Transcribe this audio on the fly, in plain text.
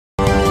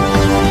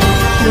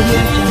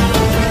Audio Jungle.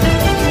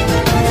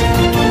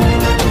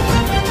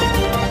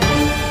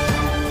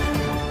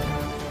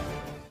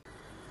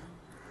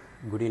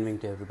 Good evening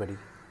to everybody.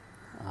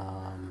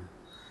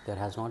 There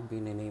has not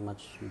been any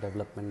much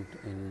development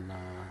in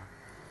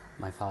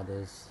my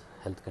father's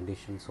health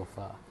condition so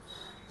far,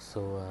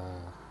 so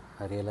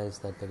I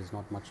realized that there is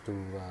not much to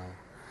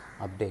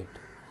update,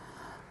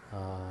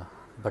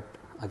 but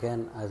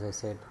again, as I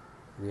said,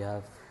 we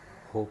have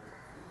hope.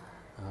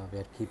 We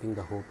are keeping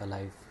the hope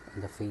alive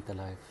and the faith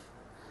alive,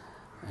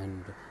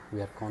 and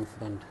we are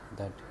confident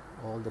that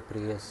all the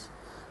prayers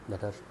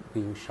that are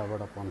being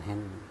showered upon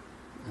him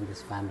and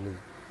his family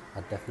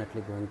are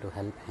definitely going to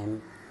help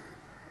him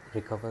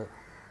recover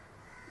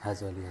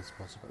as early as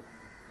possible.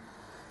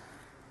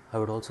 I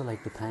would also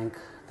like to thank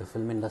the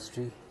film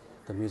industry,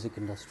 the music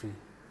industry,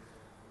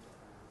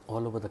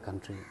 all over the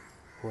country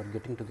who are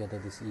getting together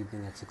this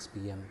evening at 6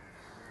 p.m.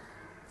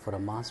 for a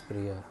mass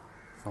prayer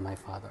for my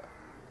father.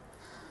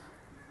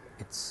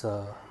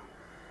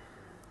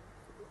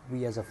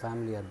 We as a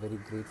family are very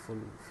grateful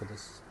for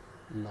this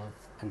love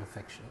and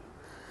affection,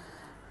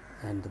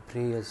 and the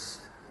prayers,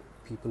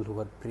 people who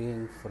are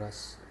praying for us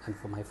and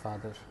for my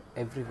father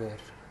everywhere,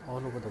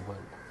 all over the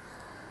world.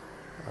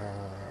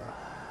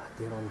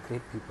 They are all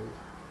great people,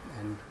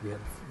 and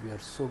we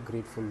are so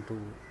grateful to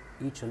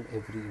each and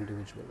every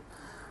individual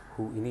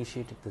who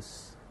initiated this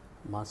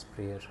mass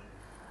prayer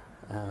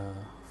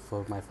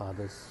for my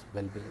father's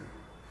well-being.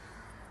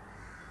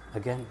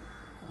 Again,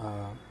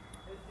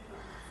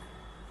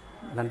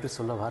 நன்றி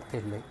சொல்ல வார்த்தை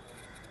இல்லை.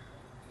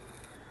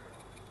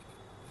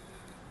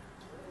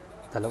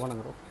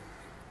 தலைவணங்கிறோம்.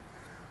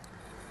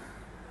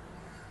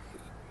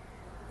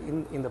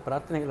 இந்த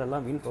பிரார்த்தனைகள்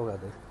எல்லாம் வீண்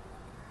போகாது.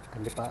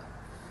 கண்டிப்பாக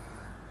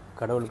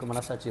கடவுளுக்கு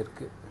மனசாட்சி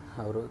இருக்குது.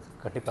 அவர்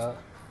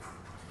கண்டிப்பாக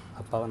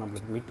அப்பாவை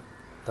நம்மளுக்கு மீட்டு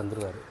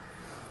தந்துடுவார்.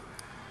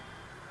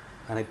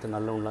 அனைத்து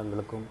நல்ல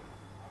உள்ளங்களுக்கும்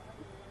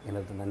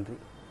எனது நன்றி.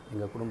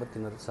 எங்கள்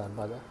குடும்பத்தினர்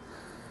சார்பாக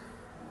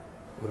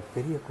ஒரு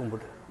பெரிய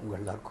கும்பிடு உங்கள்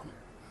எல்லாருக்கும்.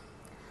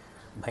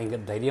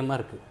 பயங்கர தைரியமாக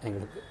இருக்குது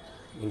எங்களுக்கு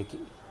இன்றைக்கி.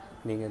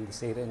 நீங்கள் இந்த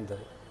செய்கிற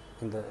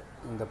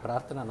இந்த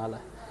பிரார்த்தனைனால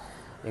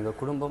எங்கள்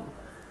குடும்பம்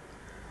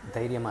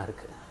தைரியமாக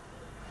இருக்குது.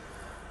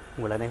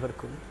 உங்கள்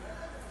అனைవరக்கும்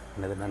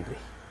எனது நன்றி.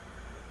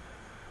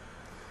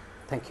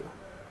 Thank you.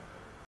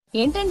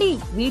 ఏంటండి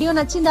వీడియో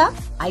నచ్చిందా?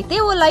 అయితే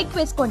ఓ లైక్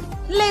వేసుకోండి,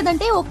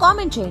 లేదంటే ఓ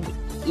కామెంట్ చేయండి.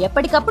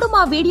 ఎప్పటికప్పుడు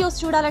మా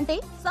వీడియోస్ చూడాలంటే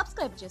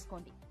సబ్స్క్రైబ్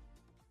చేసుకోండి.